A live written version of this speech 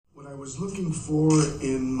was looking for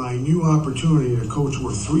in my new opportunity to coach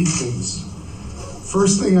were three things.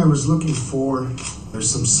 First thing I was looking for, there's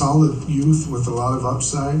some solid youth with a lot of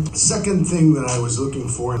upside. Second thing that I was looking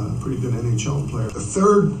for, a pretty good NHL player. The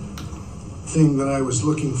third thing that I was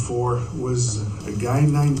looking for was a guy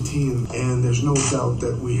 19, and there's no doubt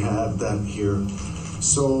that we had that here.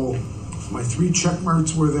 So my three check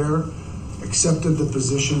marks were there, accepted the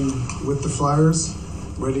position with the Flyers,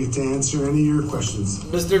 ready to answer any of your questions.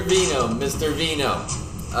 Mr. Vino,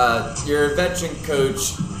 you're a veteran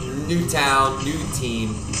coach, new town, new team.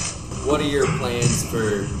 What are your plans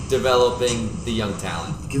for developing the young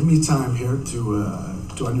talent? Give me time here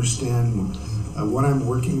to understand what I'm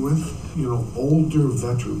working with. You know, older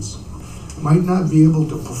veterans might not be able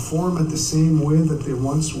to perform at the same way that they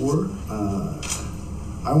once were.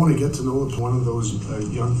 I want to get to know one of those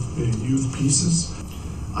young youth pieces.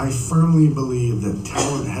 I firmly believe that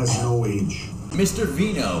talent has no age. Mr.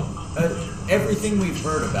 Vino, everything we've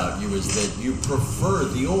heard about you is that you prefer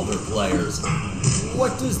the older players.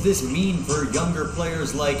 What does this mean for younger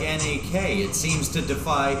players like NAK? It seems to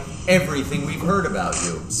defy everything we've heard about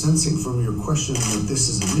you. Sensing from your question that this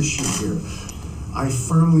is an issue here, I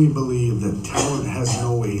firmly believe that talent has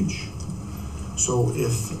no age. So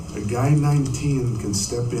if a guy 19 can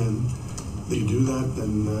step in, you do that,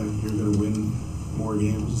 then you're going to win more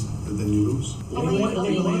games than you lose.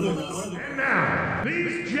 And now,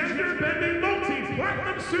 these gender-bending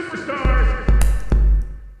multi-platinum superstars.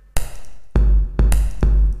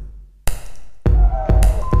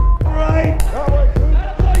 Right.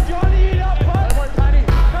 Boy, Johnny, eat up, bud. More tiny.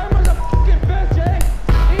 Hammer's a fucking fish, eh?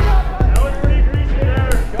 Eat up, bud. That was pretty greasy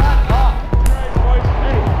there. Shut up. Right, boys.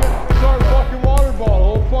 Hey, it's our fucking water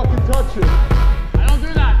bottle. Don't fucking touch it. I don't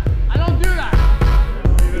do that. I don't do that.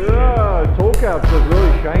 Yeah, toe caps look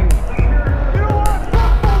really shiny. You know what?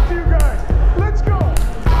 Fuck both of you guys. Let's go.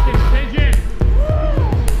 Fucking pigeon.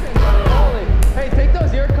 Holy. Hey, take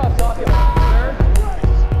those ear cuffs off, you nerd.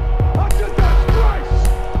 I'm just a Christ.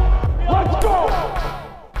 Let's go.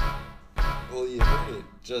 Well, you heard it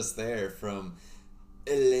just there from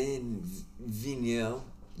Alain Vigneault.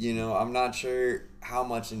 You know, I'm not sure how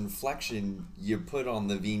much inflection you put on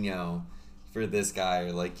the Vigneault for this guy.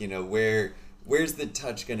 Or like, you know, where's the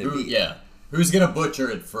touch gonna be? Yeah. Who's gonna butcher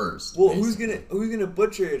it first? Well, basically? who's gonna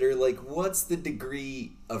butcher it, or like, what's the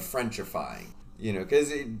degree of Frenchifying? You know,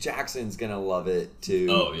 because Jackson's gonna love it too.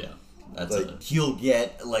 Oh yeah, that's Like- he'll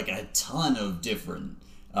get like a ton of different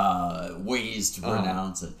ways to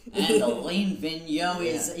pronounce it. And Alain Vigneault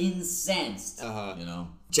is incensed. You know,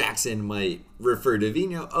 Jackson might refer to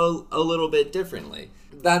Vigneault a little bit differently.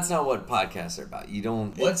 That's not what podcasts are about. You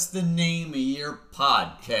don't. what's the name of your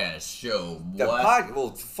podcast show? The What?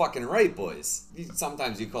 well, fucking right, boys.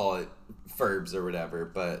 Sometimes you call it Ferbs or whatever,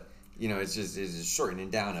 but you know it's just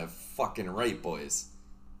shortening down of fucking right, boys.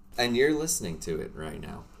 And you're listening to it right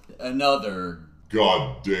now. Another.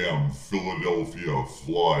 Goddamn Philadelphia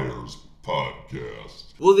Flyers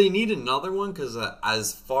podcast. Well, they need another one because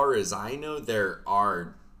as far as I know, there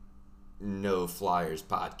are no Flyers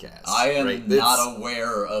podcasts. I am right? not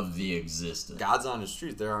aware of the existence. God's honest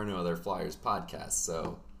truth. There are no other Flyers podcasts.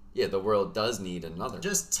 So yeah, the world does need another.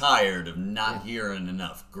 Just tired of not hearing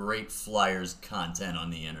enough great Flyers content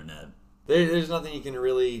on the internet. There's nothing you can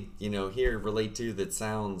really, you know, relate to that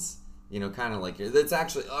sounds, you know, kind of like that's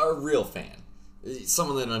actually a real fan.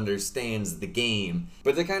 Someone that understands the game.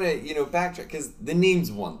 But they kind of, you know, backtrack because the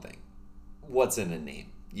name's one thing. What's in a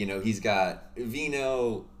name? You know, he's got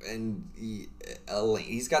Vino and Alain.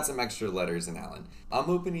 He's got some extra letters in Allen. I'm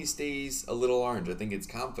hoping he stays a little orange. I think it's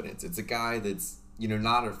confidence. It's a guy that's, you know,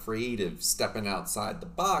 not afraid of stepping outside the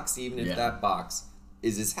box, even if that box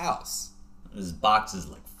is his house. His box is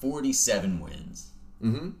like 47 wins.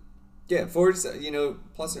 Mm-hmm. Yeah, 47, you know,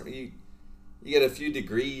 plus you get a few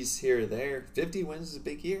degrees here or there. 50 wins is a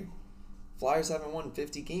big year. Flyers haven't won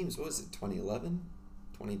 50 games. What was it, 2011?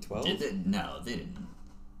 2012? No, they didn't.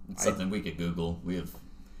 It's something we could Google.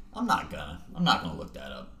 I'm not gonna look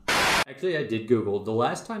that up. Actually, I did Google. The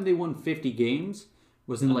last time they won 50 games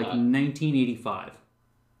was in like 1985.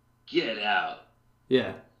 Get out.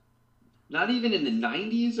 Yeah. Not even in the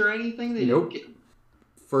 90s or anything? They Nope. didn't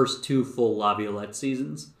First two full Laviolette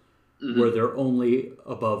seasons where they're only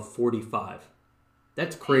above 45.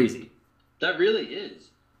 That's crazy. That really is.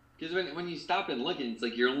 Because when you stop and look, and it's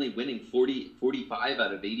like you're only winning 45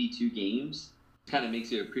 out of 82 games. It kind of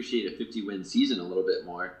makes you appreciate a 50-win season a little bit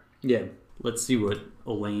more. Yeah. Let's see what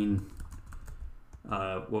Alain,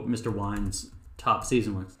 what Mr. Wine's top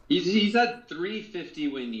season was. He's had 3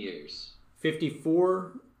 50-win years.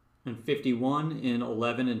 54 and 51 in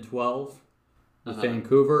 11 and 12. with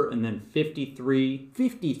Vancouver, and then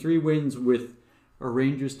 53 wins with a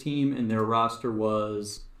Rangers team, and their roster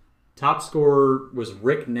was top scorer was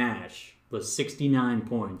Rick Nash with 69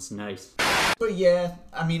 points. Nice. But yeah,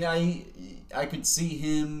 I mean, I could see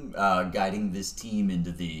him guiding this team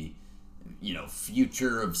into the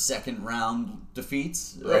future of second round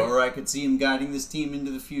defeats, Right. or I could see him guiding this team into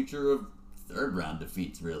the future of third round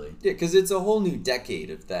defeats. Really. Yeah, because it's a whole new decade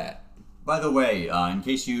of that. By the way, in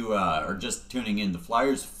case you are just tuning in, the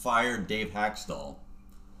Flyers fired Dave Haxtell.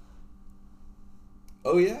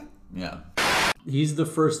 Oh yeah. Yeah. He's the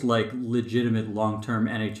first legitimate long-term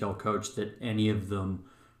NHL coach that any of them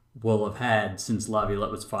will have had since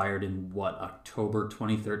Laviolette was fired in October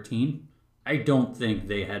 2013. I don't think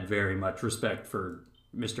they had very much respect for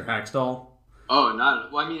Mr. Haxtell. Oh,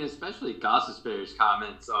 not. Well, I mean, especially Gossesbear's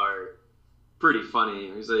comments are pretty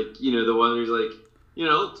funny. He's like, the one who's like,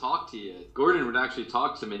 he'll talk to you. Gordon would actually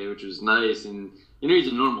talk to me, which was nice. And, he's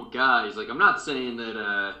a normal guy. He's like, I'm not saying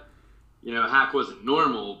that, Hack wasn't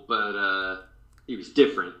normal, but he was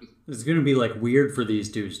different. It's going to be weird for these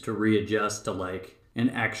dudes to readjust to an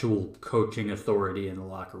actual coaching authority in the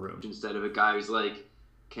locker room. Instead of a guy who's like,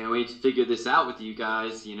 can't wait to figure this out with you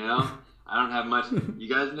guys, I don't have much. You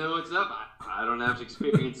guys know what's up. I don't have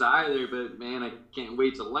experience either, but man, I can't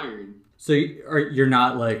wait to learn. So you're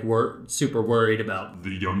not super worried about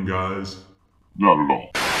The young guys? Not at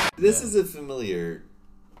all. This is a familiar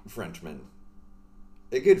Frenchman.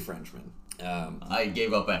 A good Frenchman. I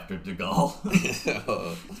gave up after De Gaulle.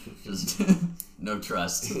 Just no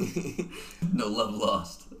trust. No love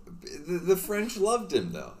lost. The French loved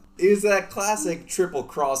him, though. He was that classic triple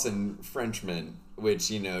crossing Frenchman,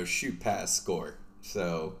 which, shoot, pass, score.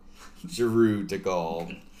 So, Giroux, De Gaulle.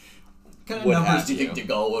 What kind of What numbers have do you think you? De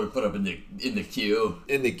Gaulle would have put up in the queue?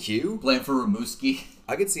 In the queue? Playing for Rimouski?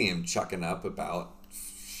 I could see him chucking up about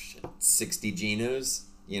 60 Genos,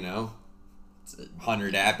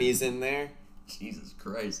 100 Appies in there. Jesus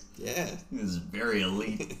Christ. Yeah. He was very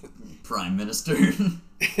elite prime minister.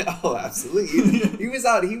 Oh, absolutely. He was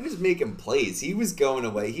out. He was making plays. He was going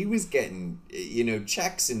away. He was getting,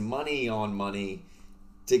 checks and money on money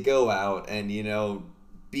to go out and,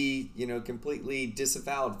 be, completely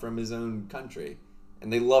disavowed from his own country.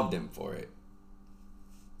 And they loved him for it.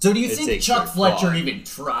 So do you It think takes Chuck their Fletcher claw. even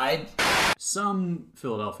tried? some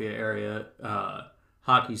Philadelphia area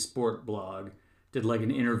hockey sport blog did an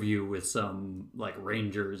interview with some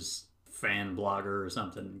Rangers fan blogger or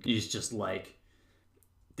something. He's just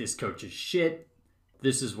this coach is shit.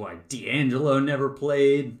 This is why D'Angelo never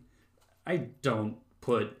played. I don't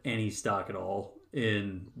put any stock at all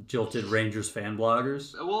in jilted Rangers fan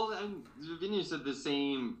bloggers. Well, and Vinny said the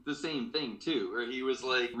same thing too, where he was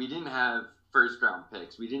like, we didn't have first round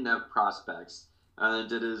picks, we didn't have prospects.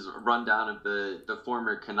 Did his rundown of the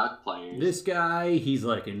former Canuck players. This guy, he's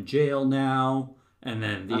in jail now. And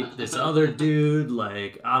then this other dude,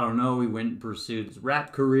 I don't know, he went and pursued his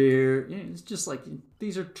rap career. It's just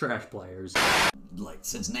these are trash players.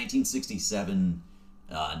 Since 1967,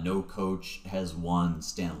 no coach has won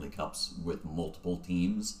Stanley Cups with multiple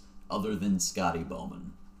teams other than Scotty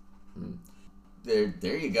Bowman.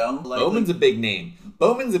 There you go. Bowman's a big name.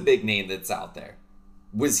 Bowman's a big name that's out there.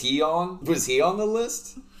 Was he on the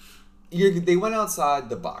list? They went outside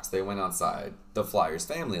the box. They went outside the Flyers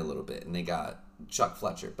family a little bit, and they got Chuck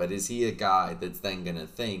Fletcher. But is he a guy that's then going to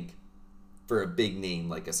think for a big name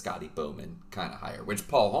like a Scotty Bowman kind of hire, which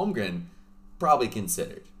Paul Holmgren probably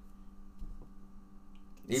considered?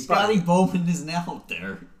 Scotty Bowman is now out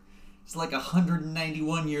there. He's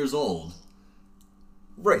 191 years old.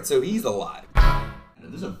 Right, so he's alive.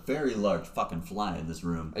 There's a very large fucking fly in this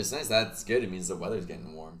room. It's nice. That's good. It means the weather's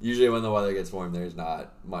getting warm. Usually when the weather gets warm, there's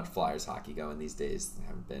not much Flyers hockey going these days. There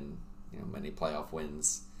haven't been many playoff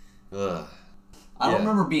wins. Ugh. I don't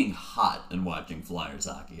remember being hot and watching Flyers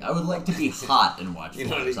hockey. I would like to be hot and watch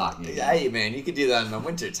Flyers hockey. Hey man, you could do that in the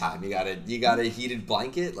winter time. You got a heated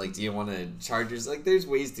blanket. Do you want to Chargers? There's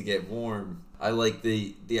ways to get warm. I like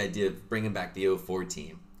the idea of bringing back the 04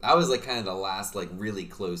 team. That was kind of the last really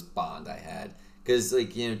close bond I had. Because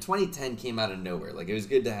 2010 came out of nowhere. It was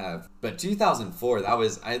good to have. But 2004, that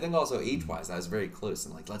was, I think also age-wise, that was very close.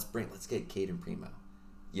 And let's get Caden Primo.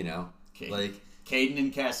 Caden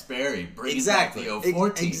and Kasperi, bring exactly back the 04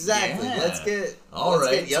 team. Exactly. Yeah. Let's get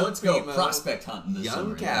young let's go Primo, prospect hunting this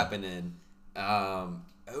young summer. Kapanen.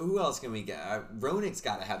 Who else can we get? Roenick's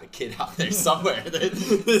got to have a kid out there somewhere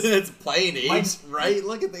that's playing age, right?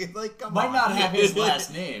 Look at come might on. not have his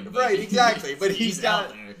last name, but right? Exactly, but he's got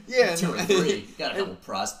out there. Yeah, 2 or 3. Got a couple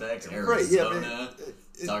prospects. Arizona. Right,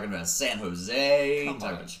 yeah, He's talking about San Jose. Come Talking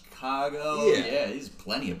on. about Chicago. Yeah. Yeah, he's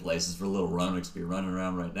plenty of places for little Roenick to be running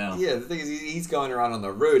around right now. Yeah, the thing is, he's going around on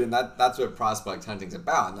the road, and that's what prospect hunting's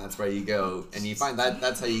about, and that's where you go and you find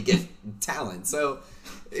that's how you get talent. So,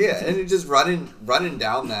 yeah, and it just running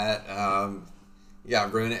down that,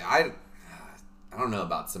 ruin it. I don't know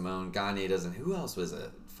about Simone Gagne. Doesn't. Who else was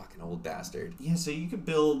a fucking old bastard? Yeah, so you could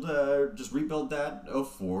build, just rebuild that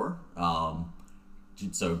 04.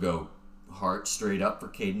 So go Hart straight up for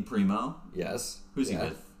Caden Primo. Yes. Who's he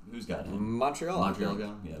with? Who's got him? Montreal. Montreal got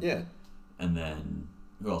him? Yeah. And then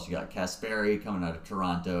who else you got? Kasperi coming out of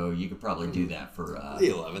Toronto. You could probably do that for The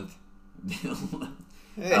 11th.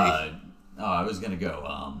 Hey. I was gonna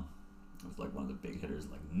go with like one of the big hitters,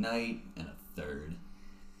 like Knight and a third.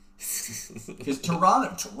 Because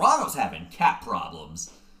Toronto's having cap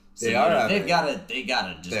problems. So They are. They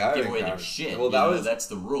gotta just give away their cap. shit. Well, That's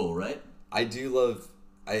the rule, right? I do love.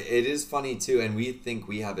 It is funny too, and we think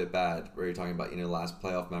we have it bad. Where you're talking about last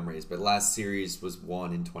playoff memories, but last series was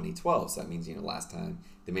won in 2012, so that means last time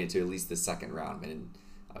they made it to at least the second round. And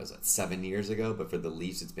I was 7 years ago, but for the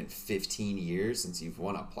Leafs, it's been 15 years since you've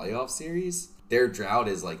won a playoff series. Their drought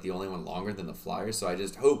is like the only one longer than the Flyers, so I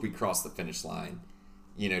just hope we cross the finish line.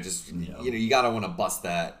 You gotta want to bust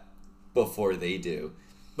that before they do.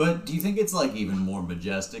 But do you think it's like even more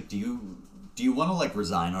majestic? Do you want to like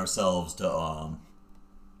resign ourselves to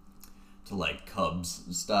like Cubs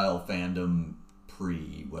style fandom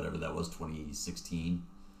pre whatever that was 2016?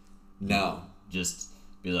 No, just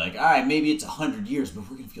be like, all right, maybe it's 100 years, but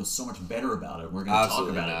we're gonna feel so much better about it. We're gonna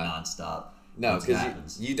Absolutely talk about not. it nonstop. No, Once it because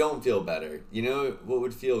happens. you don't feel better. You know what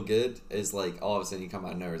would feel good is like all of a sudden you come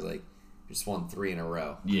out of nowhere, it's like you just won 3 in a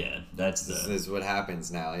row. Yeah, that's This is what happens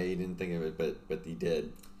now. You didn't think of it, but you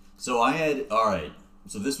did. So I had all right.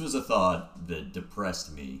 So this was a thought that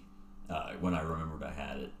depressed me when I remembered I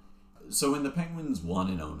had it. So when the Penguins won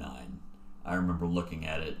in 2009, I remember looking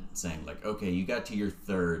at it and saying like, okay, you got to your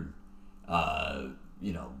third,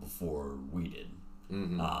 before we did,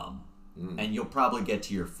 and you'll probably get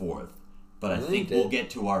to your fourth. But I think we'll get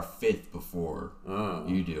to our fifth before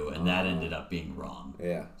you do, and that ended up being wrong.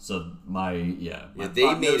 Yeah. So my they made it. in They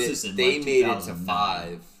like made it to 2009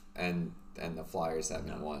 5, and the Flyers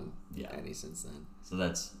haven't won any since then. So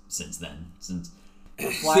that's since then. Since the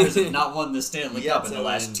Flyers have not won the Stanley Cup in the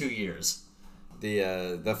last 2 years.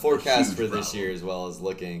 The forecast Huge for this problem. year as well is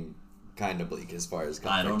looking kind of bleak as far as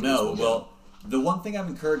I don't victors know. will go. Well, the one thing I'm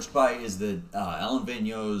encouraged by is that Alan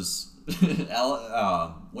Vigneault's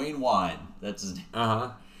Wayne Wine. That's his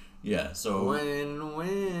name. Yeah. So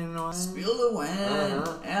Win. spill the wine,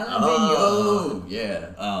 Alan Vigneault.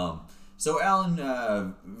 Yeah. So Alan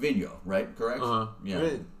Vigneault, right? Correct. Yeah.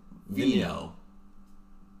 Vigneault.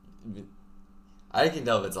 I can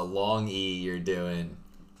tell if it's a long E you're doing,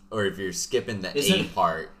 or if you're skipping the A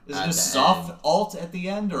part. Is it at a the soft end. alt at the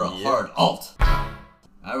end or a hard alt?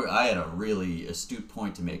 I had a really astute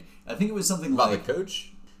point to make. I think it was something About like the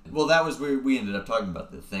coach? Well, that was where we ended up talking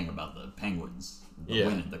about the thing about the Penguins Yeah.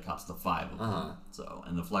 winning the Cups, the 5 of them. So,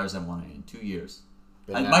 and the Flyers haven't won it in 2 years.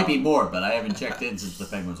 But It now- might be more, but I haven't checked in since the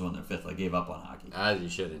Penguins won their 5th. I gave up on hockey. You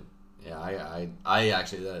shouldn't. Yeah, I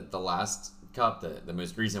actually the last cup, the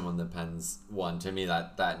most recent one the Pens won, to me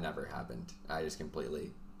that never happened. I just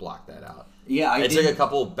completely blocked that out. Yeah, I took a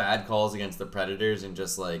couple bad calls against the Predators and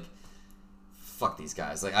just like fuck these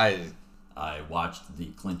guys. Like I watched the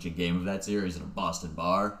clinching game of that series in a Boston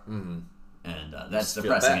bar, and that's Feel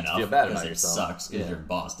depressing bad- enough feel bad because about it yourself. sucks because Yeah. you're in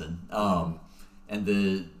Boston. And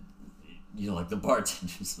the like the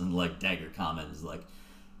bartenders and like Dagger comment is like,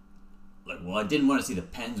 well, I didn't want to see the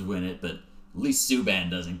Pens win it, but at least Subban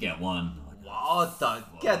doesn't get one. I'm like, what the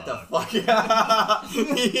get the fuck out.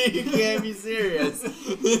 You can't be serious.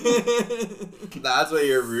 That's what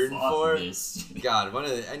you're rooting fuck for? this. God,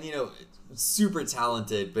 super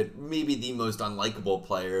talented, but maybe the most unlikable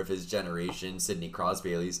player of his generation, Sidney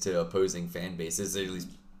Crosby, at least to opposing fan bases, or at least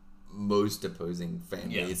most opposing fan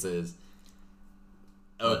bases.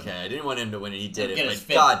 Okay, I didn't want him to win it. He did it,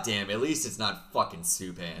 but goddamn, at least it's not fucking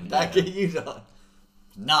Subban. That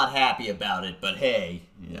Not happy about it, but hey,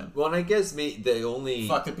 yeah. Well, and I guess the only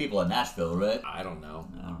Fuck the people in Nashville, right? I don't know.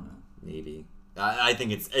 Maybe. I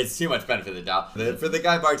think it's too much benefit of the doubt. For the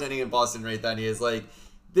guy bartending in Boston right then, he is like,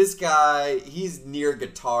 this guy, he's near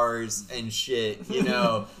guitars and shit,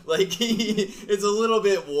 like it's a little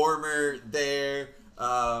bit warmer there.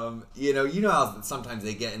 You know how sometimes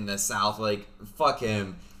they get in the South, like, fuck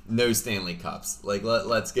him, no Stanley Cups. Like,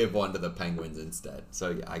 let's give one to the Penguins instead.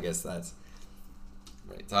 So yeah, I guess that's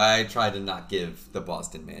right. So I try to not give the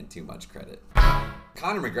Boston man too much credit.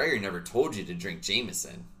 Conor McGregor never told you to drink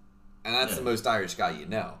Jameson. And that's the most Irish guy you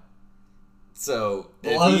know. So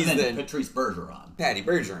Well, other than Patrice Bergeron. Patty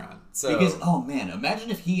Bergeron. So Because, oh man,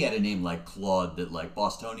 imagine if he had a name like Claude that like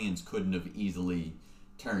Bostonians couldn't have easily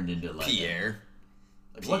turned into like Pierre.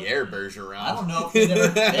 What? Pierre Bergeron. I don't know if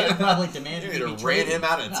they'd probably demanded They'd to have be ran traded. him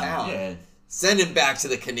out of No, town. Yeah. Send him back to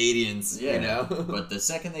the Canadians, Yeah. you know? But the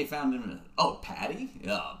second they found him, Patty?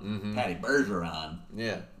 Yeah, Patty Bergeron.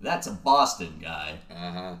 Yeah. That's a Boston guy.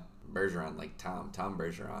 Uh-huh. Bergeron, like Tom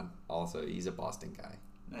Bergeron. Also, he's a Boston guy.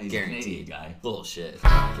 No, he's Guaranteed. a Canadian guy. Bullshit.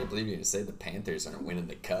 I can't believe you're going to say the Panthers aren't winning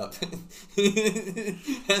the cup.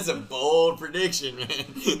 That's a bold prediction, man.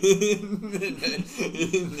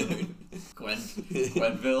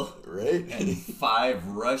 Quenville. Right? And 5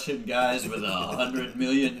 Russian guys with $100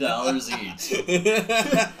 million each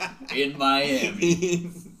in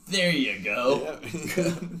Miami. There you go.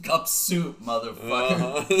 Cup soup,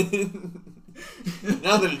 motherfucker.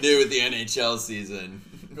 Nothing to do with the NHL season.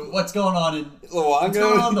 What's going on in Luongo? What's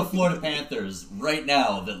going on in the Florida Panthers right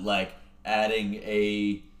now that like adding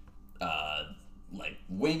a like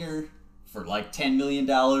winger for like $10 million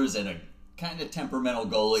and a kind of temperamental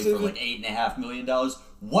goalie for like $8.5 million?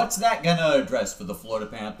 What's that gonna address for the Florida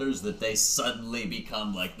Panthers that they suddenly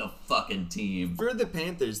become like the fucking team? For the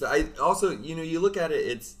Panthers, I also, you look at it,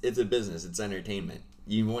 it's a business, it's entertainment.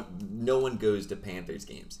 No one goes to Panthers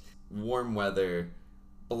games. Warm weather,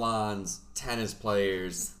 blondes, tennis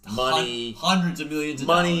players, money, hundreds of millions of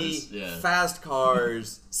money, dollars. Yeah. fast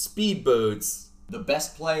cars, speedboats. The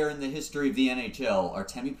best player in the history of the NHL,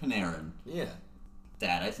 Artemi Panarin. Yeah.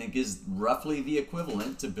 That I think is roughly the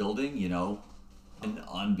equivalent to building, an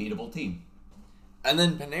unbeatable team. And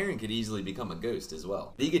then Panarin could easily become a ghost as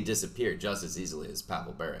well. He could disappear just as easily as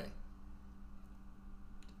Pavel Bure.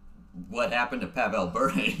 What happened to Pavel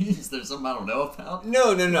Bure? Is there something I don't know about?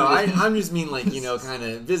 No. I'm just mean kind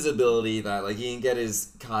of visibility that he can get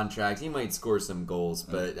his contract. He might score some goals,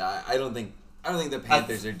 but I don't think the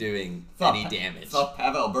Panthers are doing any damage. I thought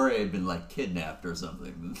Pavel Bure had been kidnapped or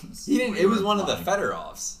something. He didn't. It was one of the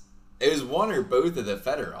Fedorovs. It was one or both of the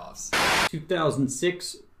Fedorovs.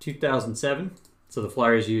 2006, 2007. So the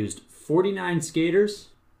Flyers used 49 skaters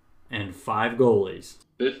and 5 goalies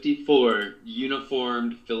 54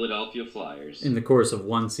 uniformed Philadelphia Flyers in the course of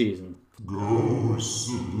one season. Goes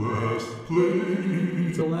the last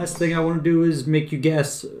play. So the last thing I want to do is make you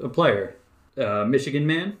guess a player. Michigan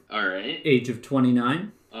man. All right. Age of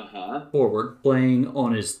 29. Uh-huh. Forward. Playing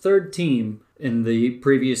on his 3rd team in the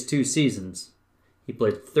previous 2 seasons. He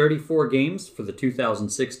played 34 games for the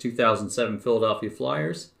 2006-2007 Philadelphia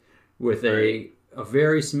Flyers with a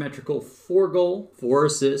very symmetrical 4-goal,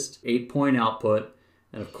 4-assist, 8-point output,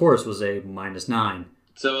 and of course was a -9.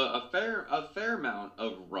 So a fair amount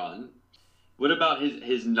of run. What about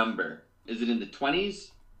his number? Is it in the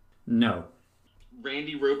 20s? No.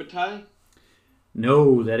 Randy Robitaille?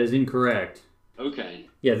 No, that is incorrect. Okay.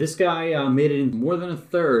 Yeah, this guy made it in more than a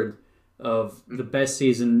third of the best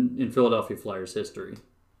season in Philadelphia Flyers history.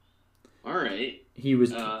 All right. He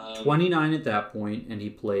was 29 at that point, and he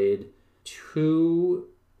played 2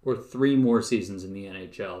 or 3 more seasons in the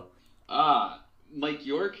NHL. Mike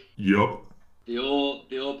York? Yup. The old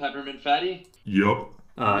peppermint fatty? Yup.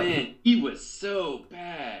 Man, he was so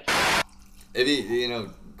bad. If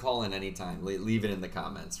you call in anytime, leave it in the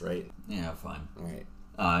comments, right? Yeah, fine. All right.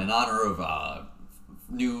 In honor of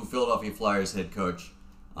new Philadelphia Flyers head coach,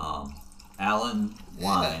 Alan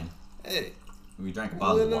Wine. Hey. We drank a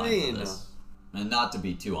bottle of wine for this. And not to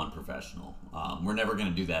be too unprofessional. We're never going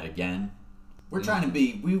to do that again. We're trying to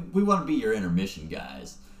be, we want to be your intermission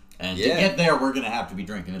guys. And to get there, we're going to have to be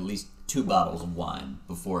drinking at least 2 bottles of wine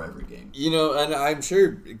before every game. And I'm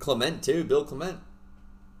sure Clement too, Bill Clement.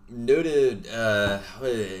 Noted an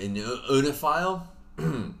oenophile.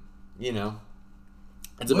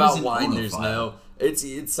 It's about wine. There's no.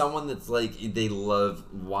 It's someone that's they love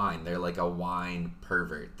wine. They're like a wine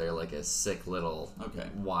pervert. They're like a sick little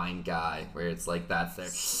wine guy. Where it's that's their.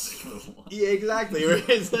 Yeah, exactly. Where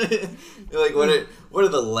it's what are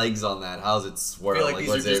the legs on that? How's it swirl? I feel like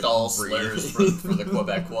these are just all slurs for the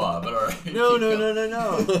Quebecois. But all right. No.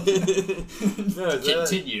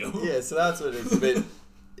 Continue. So that's what it's been.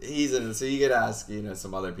 So you could ask,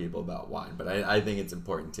 some other people about wine, but I think it's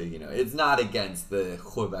important to, it's not against the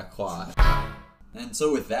Quebecois. And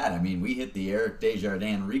so with that, we hit the Eric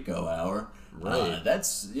Desjardins Rico hour. Right.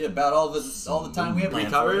 That's about all the time we have. We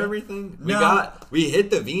covered everything. We hit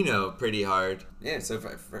the vino pretty hard. Yeah. So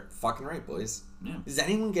fucking right, boys. Yeah. Does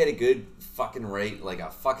anyone get a good fucking right, a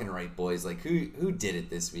fucking right, boys? Who did it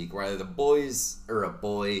this week? Whether the boys or a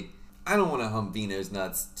boy. I don't want to hump Vino's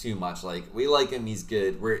nuts too much. We like him, he's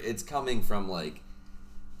good. It's coming from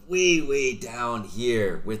way down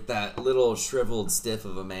here with that little shriveled stiff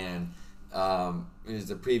of a man. He was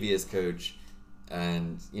the previous coach,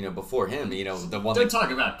 and before him, the one. Don't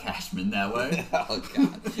talk about Cashman that way. Oh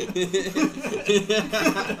God.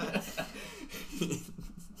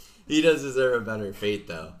 He does deserve a better fate,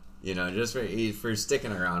 though. Just for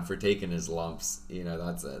sticking around, for taking his lumps.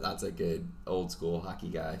 That's a good old school hockey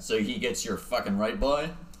guy. So he gets your fucking right, boy.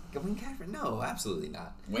 Wayne Cashman? No, absolutely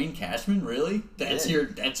not. Wayne Cashman, really? That's your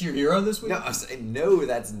hero this week? No,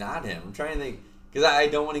 that's not him. I'm trying to think because I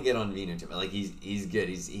don't want to get on Vino too much. Like he's good.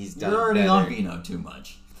 He's done. You're already better. on Vino too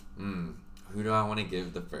much. Who do I want to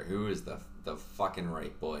give who is the fucking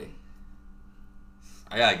right boy?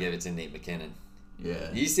 I gotta give it to Nate McKinnon.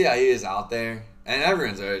 Yeah. You see how he is out there, and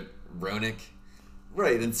everyone's a Ronick,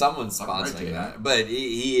 right? And someone's sponsoring that, but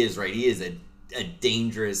he is right. He is a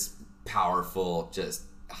dangerous, powerful, just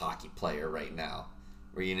hockey player right now.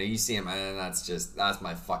 Where you see him, and that's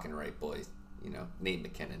my fucking right boy. Nate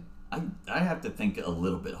McKinnon. I have to think a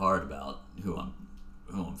little bit hard about who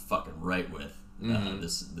I'm fucking right with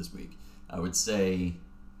this week. I would say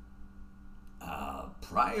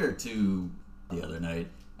prior to the other night,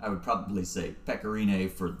 I would probably say Pecorine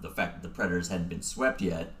for the fact that the Predators hadn't been swept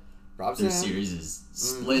yet. Their series is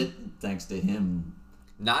split thanks to him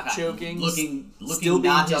not choking, looking still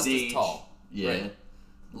not being just his as age. tall. Yeah, right.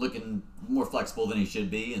 Looking more flexible than he should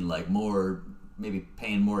be, and like more maybe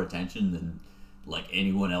paying more attention than like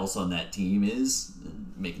anyone else on that team is,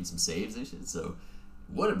 and making some saves and shit. So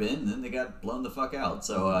would have been. Then they got blown the fuck out.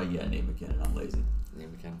 So yeah, Nate McKinnon. I'm lazy. Nate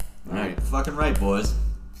McKinnon. All right, fucking right, boys.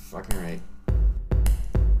 Fucking right.